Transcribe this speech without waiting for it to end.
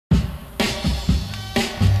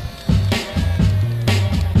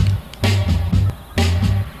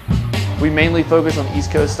We mainly focus on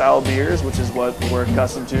East Coast style beers, which is what we're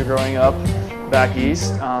accustomed to growing up back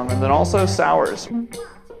east, and then also sours.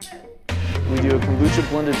 We do a kombucha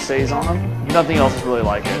blended saison. Nothing else is really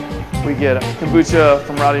like it. We get kombucha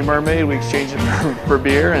from Rowdy Mermaid, we exchange it for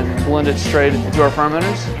beer and blend it straight into our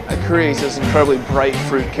fermenters. It creates this incredibly bright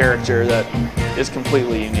fruit character that is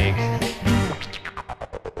completely unique.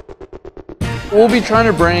 We'll be trying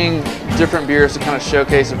to bring different beers to kind of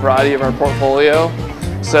showcase a variety of our portfolio.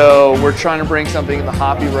 So we're trying to bring something in the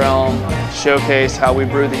hoppy realm, showcase how we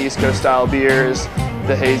brew the East Coast style beers,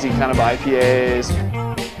 the hazy kind of IPAs.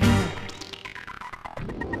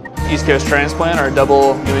 East Coast Transplant, our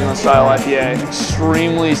double New England style IPA.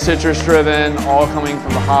 Extremely citrus driven, all coming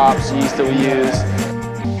from the hops, yeast that we use.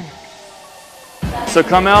 So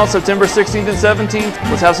come out September 16th and 17th,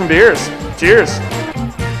 let's have some beers. Cheers.